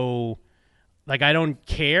 So like I don't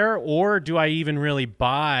care, or do I even really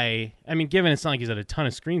buy? I mean, given it's not like he's had a ton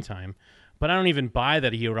of screen time, but I don't even buy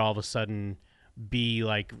that he would all of a sudden be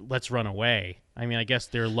like, let's run away. I mean, I guess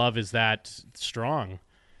their love is that strong.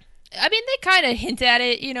 I mean, they kind of hint at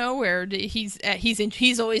it, where he's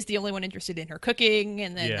always the only one interested in her cooking,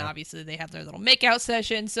 and then obviously they have their little makeout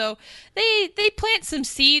session. So they plant some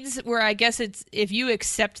seeds where I guess it's, if you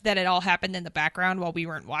accept that it all happened in the background while we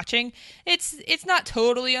weren't watching, it's not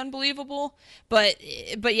totally unbelievable. But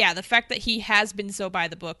yeah, the fact that he has been so by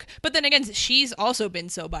the book, but then again, she's also been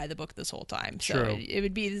so by the book this whole time. So it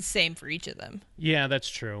would be the same for each of them. Yeah, that's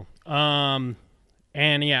true.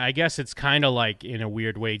 And yeah, I guess it's kind of like, in a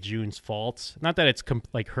weird way, June's fault. Not that it's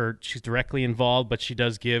like she's directly involved, but she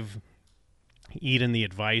does give Eden the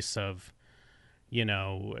advice of,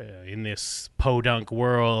 in this podunk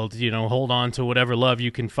world, hold on to whatever love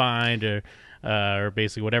you can find, or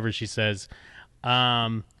basically whatever she says.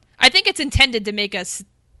 I think it's intended to make us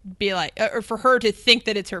be like, or for her to think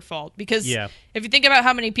that it's her fault, because if you think about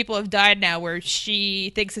how many people have died now where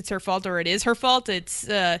she thinks it's her fault or it is her fault, it's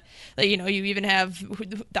you even have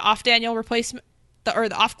the off Daniel replacement, or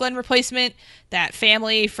the off Glenn replacement, that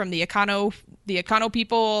family from the Econo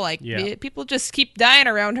people, people just keep dying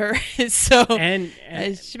around her. So and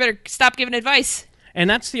she better stop giving advice. And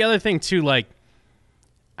that's the other thing too,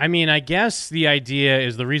 I mean, I guess the idea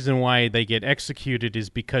is the reason why they get executed is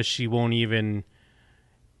because she won't even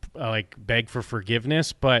beg for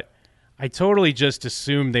forgiveness, but I totally just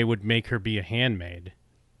assumed they would make her be a handmaid,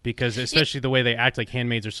 because especially the way they act, like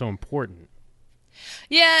handmaids are so important.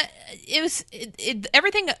 Yeah,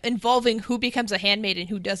 everything involving who becomes a handmaid and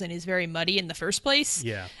who doesn't is very muddy in the first place.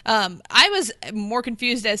 Yeah. I was more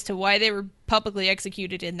confused as to why they were publicly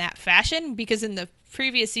executed in that fashion, because in the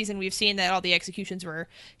previous season we've seen that all the executions were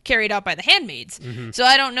carried out by the handmaids. Mm-hmm. So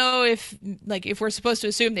I don't know if we're supposed to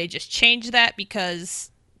assume they just changed that because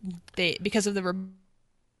of the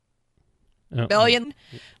rebellion,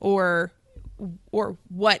 or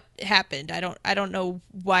what happened. I don't know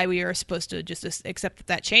why we are supposed to just accept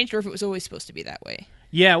that changed, or if it was always supposed to be that way.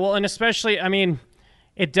 Yeah, well, and especially, I mean,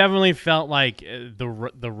 it definitely felt like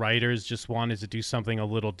the writers just wanted to do something a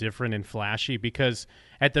little different and flashy, because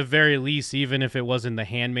at the very least, even if it wasn't the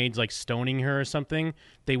handmaids stoning her or something,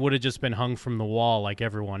 they would have just been hung from the wall like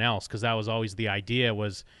everyone else, because that was always the idea,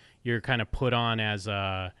 was you're kind of put on as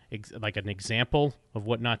an example of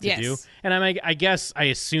what not to do. And I guess I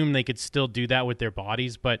assume they could still do that with their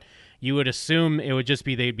bodies, but you would assume it would just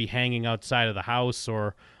be they'd be hanging outside of the house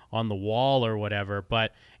or on the wall or whatever.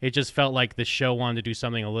 But it just felt like the show wanted to do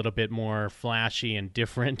something a little bit more flashy and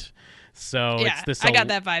different. So it's this. I got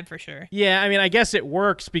that vibe for sure. Yeah, I mean, I guess it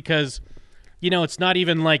works because, it's not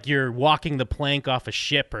even like you're walking the plank off a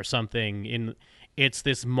ship or something. It's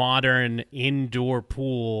this modern indoor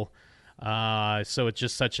pool, so it's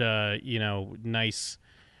just such a nice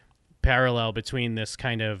parallel between this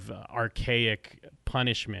kind of archaic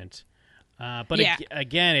punishment. But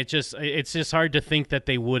again, it's just hard to think that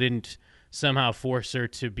they wouldn't somehow force her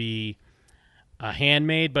to be a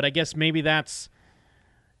handmaid. But I guess maybe that's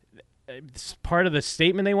part of the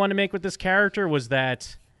statement they want to make with this character, was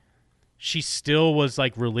that she still was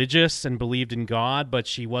religious and believed in God, but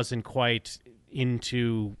she wasn't quite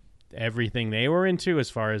into everything they were into as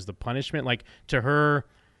far as the punishment. To her,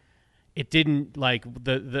 it didn't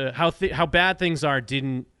how bad things are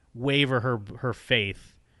didn't waver her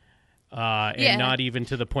faith, and not even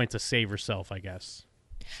to the point to save herself, I guess.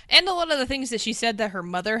 And a lot of the things that she said that her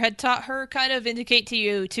mother had taught her kind of indicate to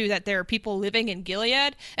you too that there are people living in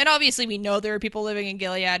Gilead, and obviously we know there are people living in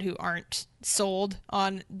Gilead who aren't sold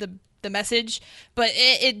on the message, but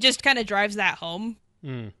it just kind of drives that home.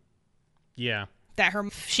 Yeah. That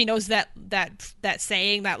she knows that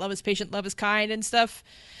saying, that love is patient, love is kind and stuff.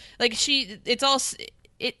 There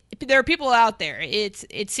are people out there.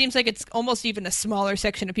 It seems like it's almost even a smaller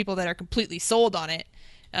section of people that are completely sold on it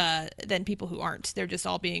than people who aren't. They're just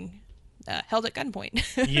all being held at gunpoint.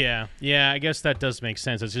 Yeah, I guess that does make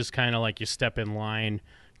sense. It's just kind of like you step in line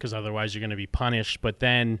because otherwise you're going to be punished, but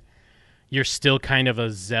then you're still kind of a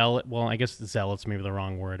zealot. Well, I guess zealot's maybe the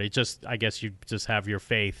wrong word. I guess you just have your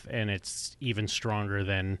faith, and it's even stronger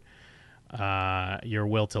than your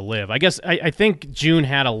will to live. I guess I think June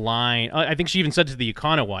had a line. I think she even said to the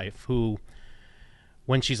Econo wife, who,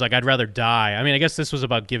 when she's like, "I'd rather die." I mean, I guess this was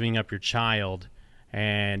about giving up your child,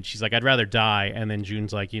 and she's like, "I'd rather die." And then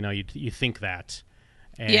June's like, you think that.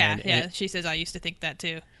 And she says, "I used to think that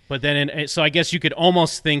too." But then, so I guess you could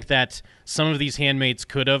almost think that some of these handmaids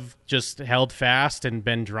could have just held fast and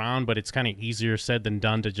been drowned, but it's kind of easier said than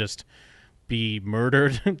done to just be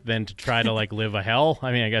murdered than to try to live a hell.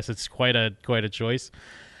 I mean, I guess it's quite a choice.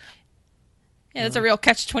 Yeah, that's a real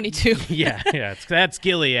catch-22. yeah, that's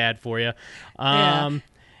Gilead for you. And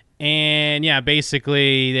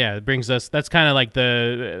basically, it brings us. That's kind of like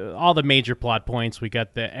all the major plot points. We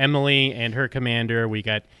got the Emily and her commander. We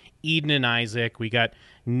got Eden and Isaac. We got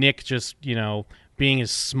Nick just, being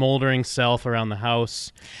his smoldering self around the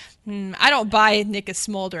house. I don't buy Nick as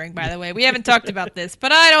smoldering, by the way. We haven't talked about this,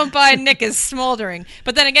 but I don't buy Nick as smoldering.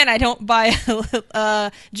 But then again, I don't buy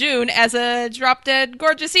June as a drop-dead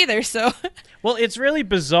gorgeous either, so... Well, it's really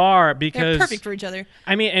bizarre because... They're perfect for each other.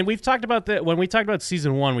 I mean, and we've talked about when we talked about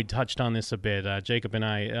season 1, we touched on this a bit, Jacob and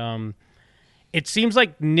I. It seems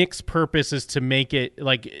like Nick's purpose is to make it,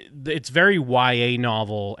 like, it's very YA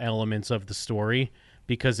novel elements of the story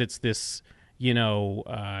because it's this...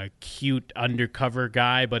 cute undercover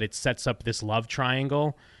guy, but it sets up this love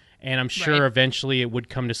triangle. And I'm sure eventually it would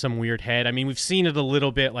come to some weird head. I mean, we've seen it a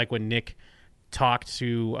little bit, like when Nick talked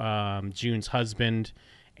to June's husband,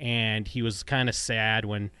 and he was kind of sad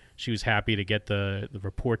when she was happy to get the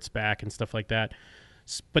reports back and stuff like that.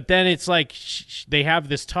 But then it's like they have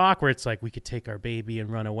this talk where it's like, we could take our baby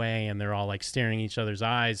and run away, and they're all like staring in each other's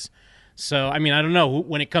eyes. So, I mean, I don't know.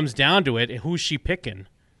 When it comes down to it, who's she picking?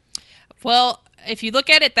 Well, if you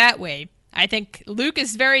look at it that way, I think Luke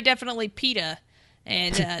is very definitely PETA,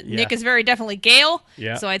 and Nick is very definitely Gale.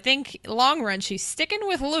 Yeah. So I think long run, she's sticking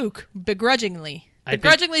with Luke begrudgingly.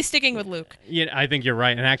 Sticking with Luke. Yeah, I think you're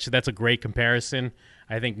right, and actually that's a great comparison.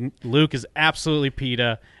 I think Luke is absolutely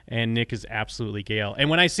PETA, and Nick is absolutely Gale. And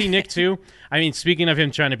when I see Nick too, I mean, speaking of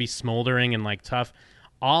him trying to be smoldering and like tough,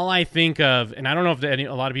 all I think of, and I don't know if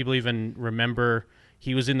a lot of people even remember.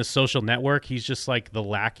 He was in The Social Network. He's just like the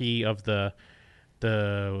lackey of the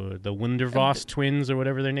Wundervoss twins or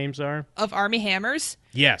whatever their names are. Of Army Hammers?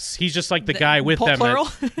 Yes. He's just like the guy with them. Plural?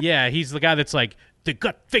 Yeah, he's the guy that's like, they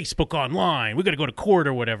got Facebook online. We got to go to court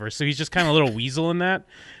or whatever. So he's just kind of a little weasel in that.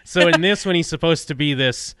 So in this, when he's supposed to be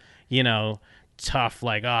this, tough,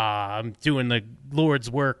 like, I'm doing the Lord's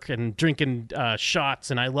work and drinking shots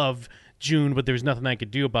and I love June, but there's nothing I could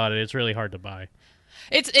do about it. It's really hard to buy.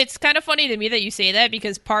 It's kind of funny to me that you say that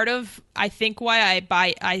because part of I think why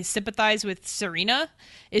I sympathize with Serena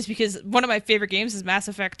is because one of my favorite games is Mass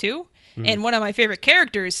Effect 2, and one of my favorite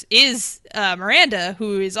characters is Miranda,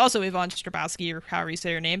 who is also Yvonne Strahovski or however you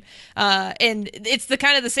say her name, and it's the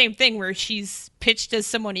kind of the same thing where she's pitched as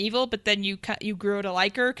someone evil, but then you grow to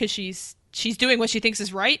like her because she's doing what she thinks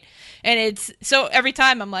is right. And it's so every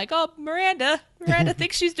time I'm like, oh, Miranda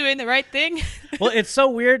thinks she's doing the right thing. Well, it's so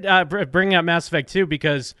weird bringing up Mass Effect 2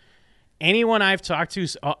 because anyone I've talked to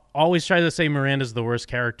always tries to say Miranda's the worst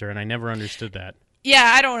character, and I never understood that.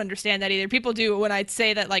 Yeah, I don't understand that either. People do when I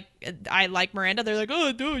say that, like, I like Miranda, they're like,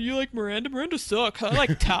 oh, no, you like Miranda? Miranda sucks. I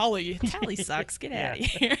like Tali. Tali sucks. Get out of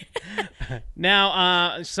here.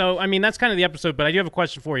 Now, so, I mean, that's kind of the episode, but I do have a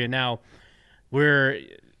question for you. Now, we're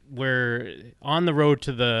on the road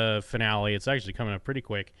to the finale. It's actually coming up pretty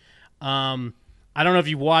quick. I don't know if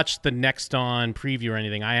you watched the Next On preview or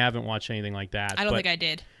anything. I haven't watched anything like that. I don't think I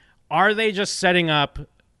did. Are they just setting up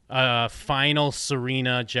a final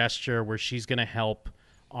Serena gesture where she's going to help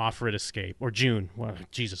Offred escape? Or June. Well,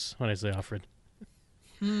 Jesus, what did I say, Offred?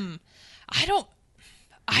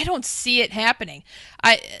 I don't see it happening.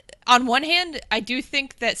 On one hand, I do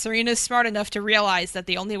think that Serena's smart enough to realize that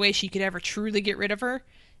the only way she could ever truly get rid of her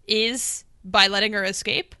is by letting her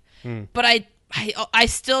escape. But I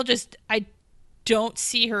still just I don't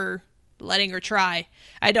see her letting her try.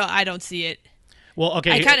 I don't see it. Well,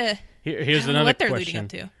 okay. I kind of here's another what they're question. leading up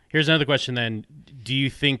to. Here's another question then. Do you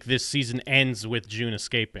think this season ends with June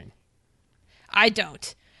escaping? I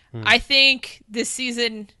don't. I think this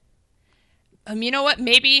season you know what?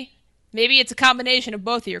 Maybe it's a combination of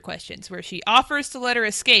both of your questions, where she offers to let her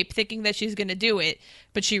escape, thinking that she's going to do it,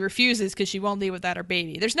 but she refuses because she won't leave without her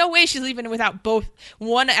baby. There's no way she's leaving without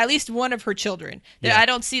at least one of her children. Yeah. I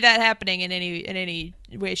don't see that happening in any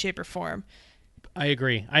way, shape, or form. I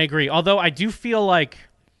agree. Although I do feel like,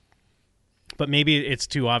 but maybe it's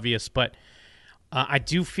too obvious, but I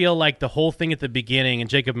do feel like the whole thing at the beginning, and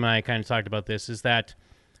Jacob and I kind of talked about this, is that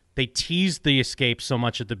they teased the escape so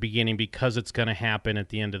much at the beginning because it's going to happen at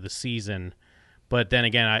the end of the season. But then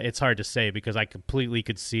again, it's hard to say because I completely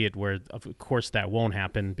could see it where, of course, that won't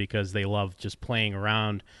happen because they love just playing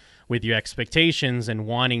around with your expectations and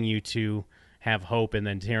wanting you to have hope and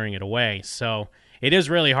then tearing it away. So it is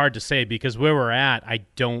really hard to say because where we're at, I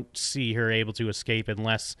don't see her able to escape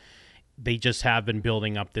unless they just have been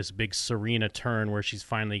building up this big Serena turn where she's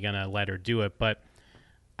finally going to let her do it. But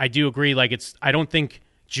I do agree, I don't think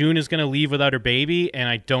June is going to leave without her baby, and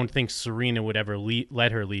I don't think Serena would ever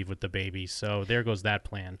let her leave with the baby. So there goes that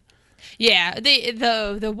plan. Yeah,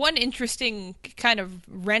 the one interesting kind of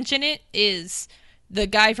wrench in it is the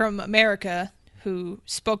guy from America who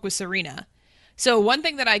spoke with Serena. So one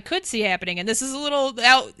thing that I could see happening, and this is a little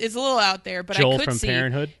out there, but Joel I could from see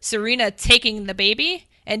Parenthood? Serena taking the baby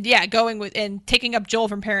and going with and taking up Joel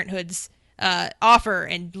from Parenthood's offer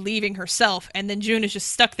and leaving herself, and then June is just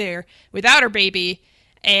stuck there without her baby,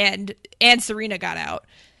 and Serena got out.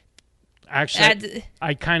 Actually,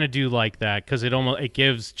 I kind of do like that because it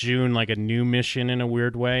gives June like a new mission in a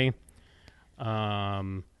weird way.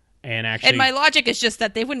 And my logic is just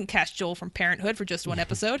that they wouldn't cast Joel from Parenthood for just one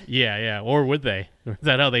episode. Yeah. Or would they? Is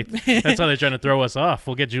that how that's how they're trying to throw us off.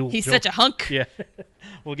 We'll get Joel. He's such a hunk. Yeah.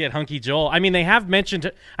 We'll get hunky Joel. I mean, they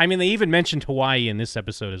even mentioned Hawaii in this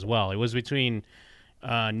episode as well. It was between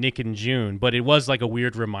Nick and June, but it was like a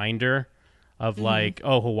weird reminder of like,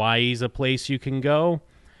 oh, Hawaii's a place you can go.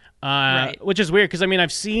 Right. Which is weird because,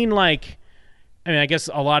 I've seen I guess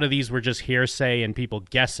a lot of these were just hearsay and people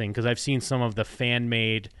guessing because I've seen some of the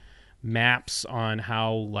fan-made maps on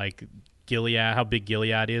how big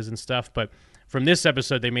Gilead is and stuff. But from this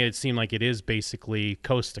episode, they made it seem like it is basically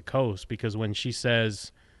coast to coast because when he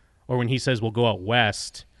says we'll go out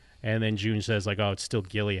west, and then June says oh, it's still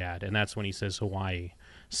Gilead, and that's when he says Hawaii.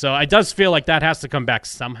 So it does feel like that has to come back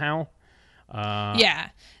somehow. Yeah,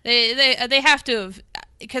 they have to have,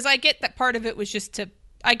 because I get that part of it was just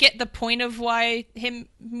I get the point of why him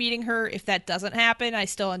meeting her. If that doesn't happen, I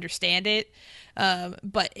still understand it.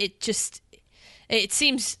 But it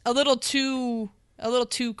seems a little too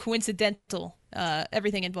coincidental.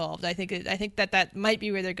 Everything involved. I think that might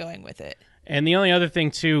be where they're going with it. And the only other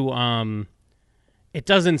thing too, it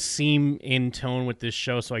doesn't seem in tone with this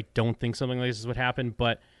show, so I don't think something like this would happen.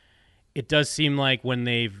 But it does seem like when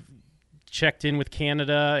they've checked in with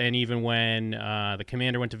Canada, and even when the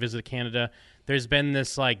commander went to visit Canada, there's been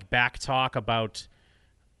this back talk about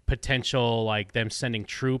potential them sending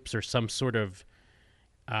troops or some sort of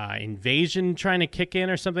invasion trying to kick in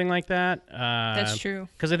or something like that. That's true.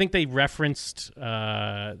 Because I think they referenced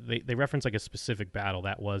they referenced a specific battle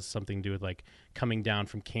that was something to do with coming down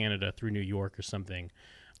from Canada through New York or something.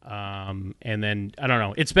 And then I don't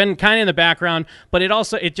know. It's been kind of in the background, but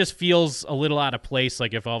it just feels a little out of place.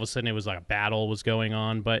 If all of a sudden it was a battle was going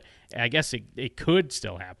on, but I guess it could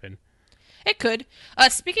still happen. It could.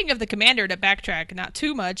 Speaking of the commander, to backtrack not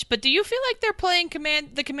too much, but do you feel like they're playing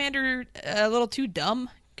the commander a little too dumb,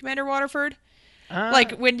 Commander Waterford?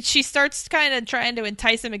 When she starts kind of trying to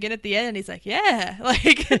entice him again at the end, and he's like, "Yeah,"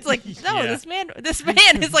 it's no, yeah. This man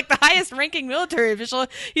is the highest ranking military official.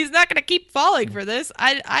 He's not going to keep falling for this.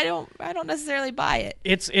 I don't necessarily buy it.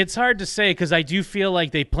 It's hard to say because I do feel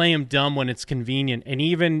like they play him dumb when it's convenient, and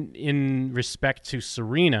even in respect to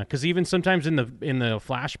Serena, because even sometimes in the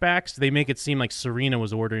flashbacks they make it seem like Serena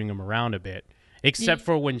was ordering him around a bit, except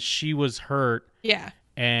for when she was hurt. Yeah.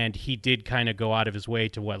 And he did kind of go out of his way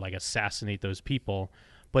to assassinate those people.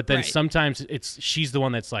 But then sometimes she's the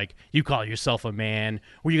one that's you call yourself a man.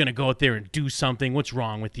 Were you going to go out there and do something? What's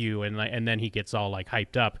wrong with you? And then he gets all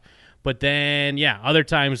hyped up. But then, other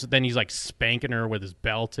times then he's spanking her with his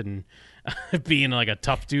belt and being a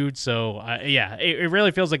tough dude. So, it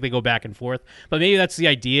really feels like they go back and forth. But maybe that's the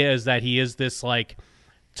idea, is that he is this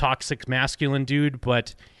toxic masculine dude,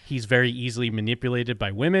 but he's very easily manipulated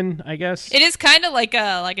by women, I guess. It is kind of like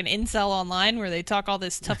an incel online where they talk all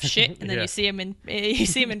this tough shit, and then you see him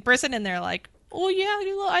in person, and they're like, "Oh yeah,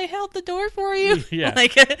 I held the door for you." Yeah,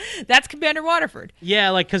 that's Commander Waterford.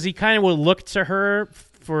 Yeah, because he kind of will look to her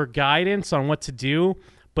for guidance on what to do,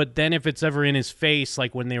 but then if it's ever in his face,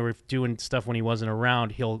 when they were doing stuff when he wasn't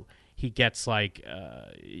around, he gets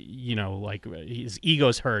his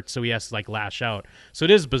ego's hurt, so he has to lash out. So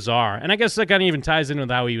it is bizarre, and I guess that kind of even ties in with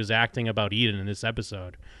how he was acting about Eden in this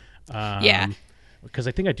episode. Because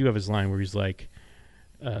I think I do have his line where he's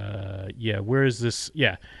where's this?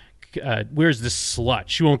 Yeah. Where's this slut?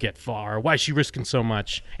 She won't get far. Why is she risking so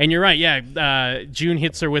much? And you're right. Yeah. June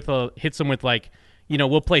hits him with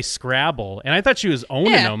we'll play Scrabble, and I thought she was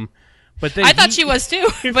owning him. But then I thought she was too.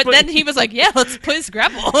 But then he was like, "Yeah, let's play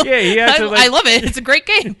Scrabble." Yeah, I love it. It's a great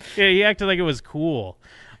game. Yeah, he acted like it was cool.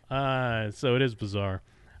 So it is bizarre.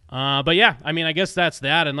 But yeah, I guess that's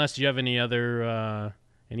that. Unless you have any other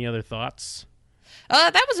thoughts.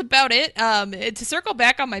 That was about it. To circle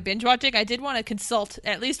back on my binge watching, I did want to consult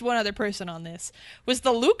at least one other person on this. Was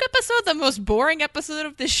the Luke episode the most boring episode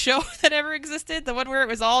of this show that ever existed? The one where it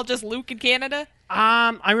was all just Luke in Canada?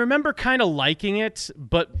 I remember kind of liking it,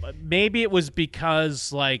 but maybe it was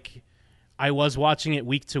because I was watching it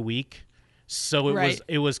week to week. So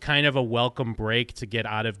it was kind of a welcome break to get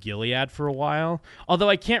out of Gilead for a while. Although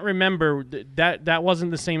I can't remember, that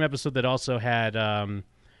wasn't the same episode that also had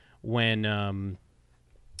when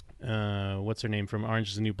what's her name from Orange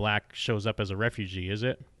is the New Black shows up as a refugee, is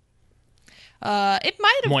it? It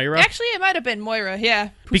might have. Moira? Actually, it might have been Moira, yeah.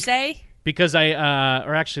 Pusey? Because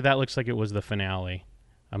or actually that looks like it was the finale.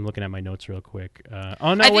 I'm looking at my notes real quick.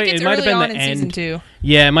 Oh no, I think wait! it's It might have early been on the in end. season 2.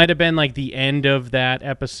 Yeah, it might have been like the end of that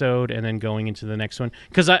episode, and then going into the next one.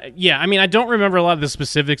 Because I don't remember a lot of the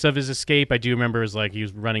specifics of his escape. I do remember it was like he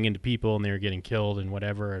was running into people and they were getting killed and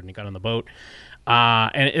whatever, and he got on the boat.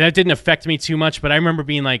 And that didn't affect me too much, but I remember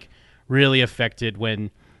being like really affected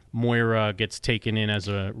when Moira gets taken in as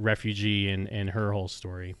a refugee and her whole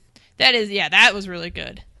story. That was really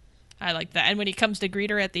good. I like that. And when he comes to greet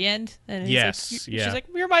her at the end, and she's like,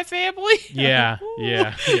 "You're my family." Yeah.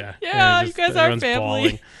 Yeah, And you guys are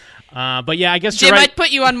family. But yeah, I guess Jim, you're right. I'd put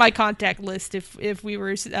you on my contact list if we were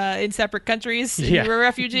in separate countries and you were a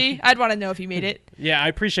refugee. I'd want to know if you made it. Yeah, I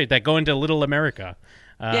appreciate that. Going to Little America.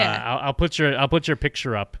 I'll put your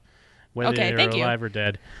picture up, whether you're alive or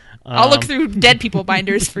dead. I'll look through dead people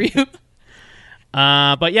binders for you.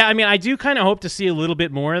 But yeah, I mean, I do kind of hope to see a little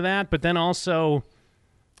bit more of that, but then also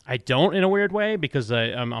I don't in a weird way because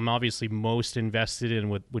I'm obviously most invested in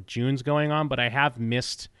what June's going on, but I have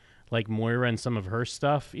missed like Moira and some of her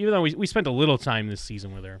stuff, even though we spent a little time this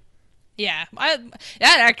season with her. Yeah, that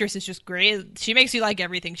actress is just great. She makes you like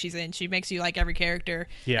everything she's in. She makes you like every character.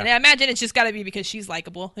 Yeah. And I imagine it's just got to be because she's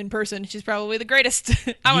likable in person. She's probably the greatest.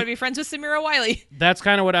 I want to be friends with Samira Wiley. That's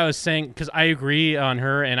kind of what I was saying, because I agree on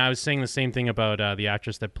her, and I was saying the same thing about the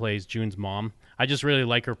actress that plays June's mom. I just really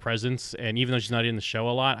like her presence, and even though she's not in the show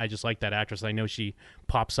a lot, I just like that actress. I know she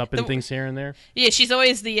pops up in things here and there. Yeah, she's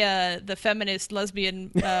always the feminist lesbian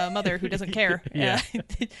mother who doesn't care. Yeah.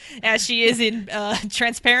 As she is in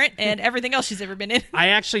Transparent and everything else she's ever been in. I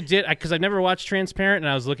actually did, because I've never watched Transparent, and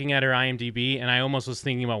I was looking at her IMDb, and I almost was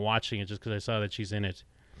thinking about watching it just because I saw that she's in it.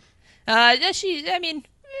 She's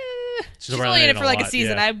only in it for like a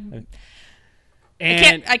season. Yeah.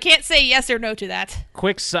 I can't say yes or no to that.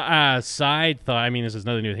 Quick side thought. I mean, this is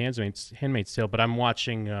another new Handmaid's Tale, but I'm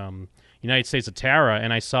watching United States of Tara,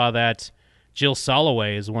 and I saw that Jill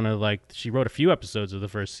Soloway is one of she wrote a few episodes of the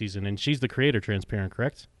first season, and she's the creator of Transparent,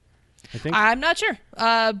 correct? I think. I'm not sure,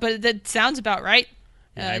 but that sounds about right.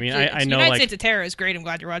 I mean, I know United States of Terror is great. I'm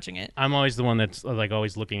glad you're watching it. I'm always the one that's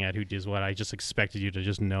always looking at who does what. I just expected you to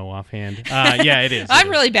just know offhand. Yeah, it is. I'm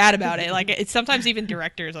really bad about it. It's sometimes even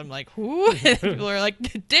directors. I'm like, who? People are like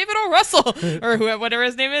David O. Russell or whatever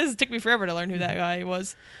his name is. It took me forever to learn who that guy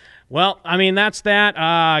was. Well, I mean, that's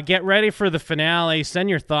that. Get ready for the finale. Send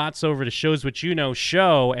your thoughts over to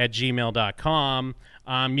showswhatyouknow@gmail.com.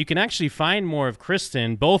 You can actually find more of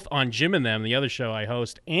Kristen both on Jim and Them, the other show I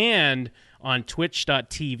host, and on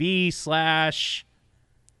twitch.tv/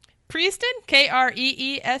 Kreestin,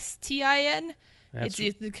 Kreestin. It's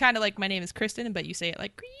kind of like my name is Kristen, but you say it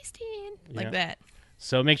like Kreestin, like that.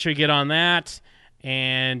 So make sure you get on that,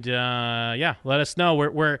 and let us know.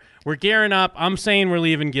 We're gearing up. I'm saying we're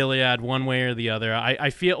leaving Gilead one way or the other. I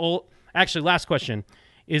feel. Actually, last question: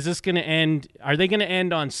 is this going to end? Are they going to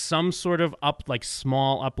end on some sort of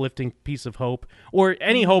small uplifting piece of hope, or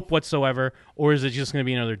any hope whatsoever, or is it just going to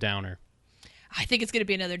be another downer? I think it's going to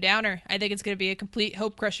be another downer. I think it's going to be a complete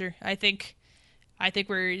hope crusher. I think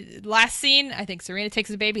we're last scene. I think Serena takes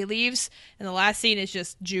the baby, leaves, and the last scene is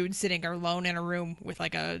just Jude sitting alone in a room with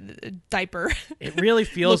a diaper. It really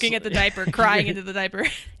feels looking at the diaper, crying into the diaper.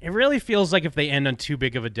 It really feels like if they end on too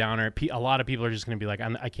big of a downer, a lot of people are just going to be like,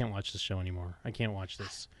 I can't watch this show anymore. I can't watch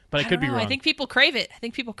this. But I could be wrong. I think people crave it. I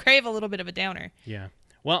think people crave a little bit of a downer. Yeah.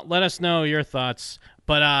 Well, let us know your thoughts.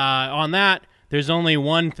 But on that, there's only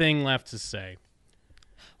one thing left to say.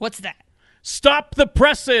 What's that? Stop the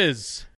presses!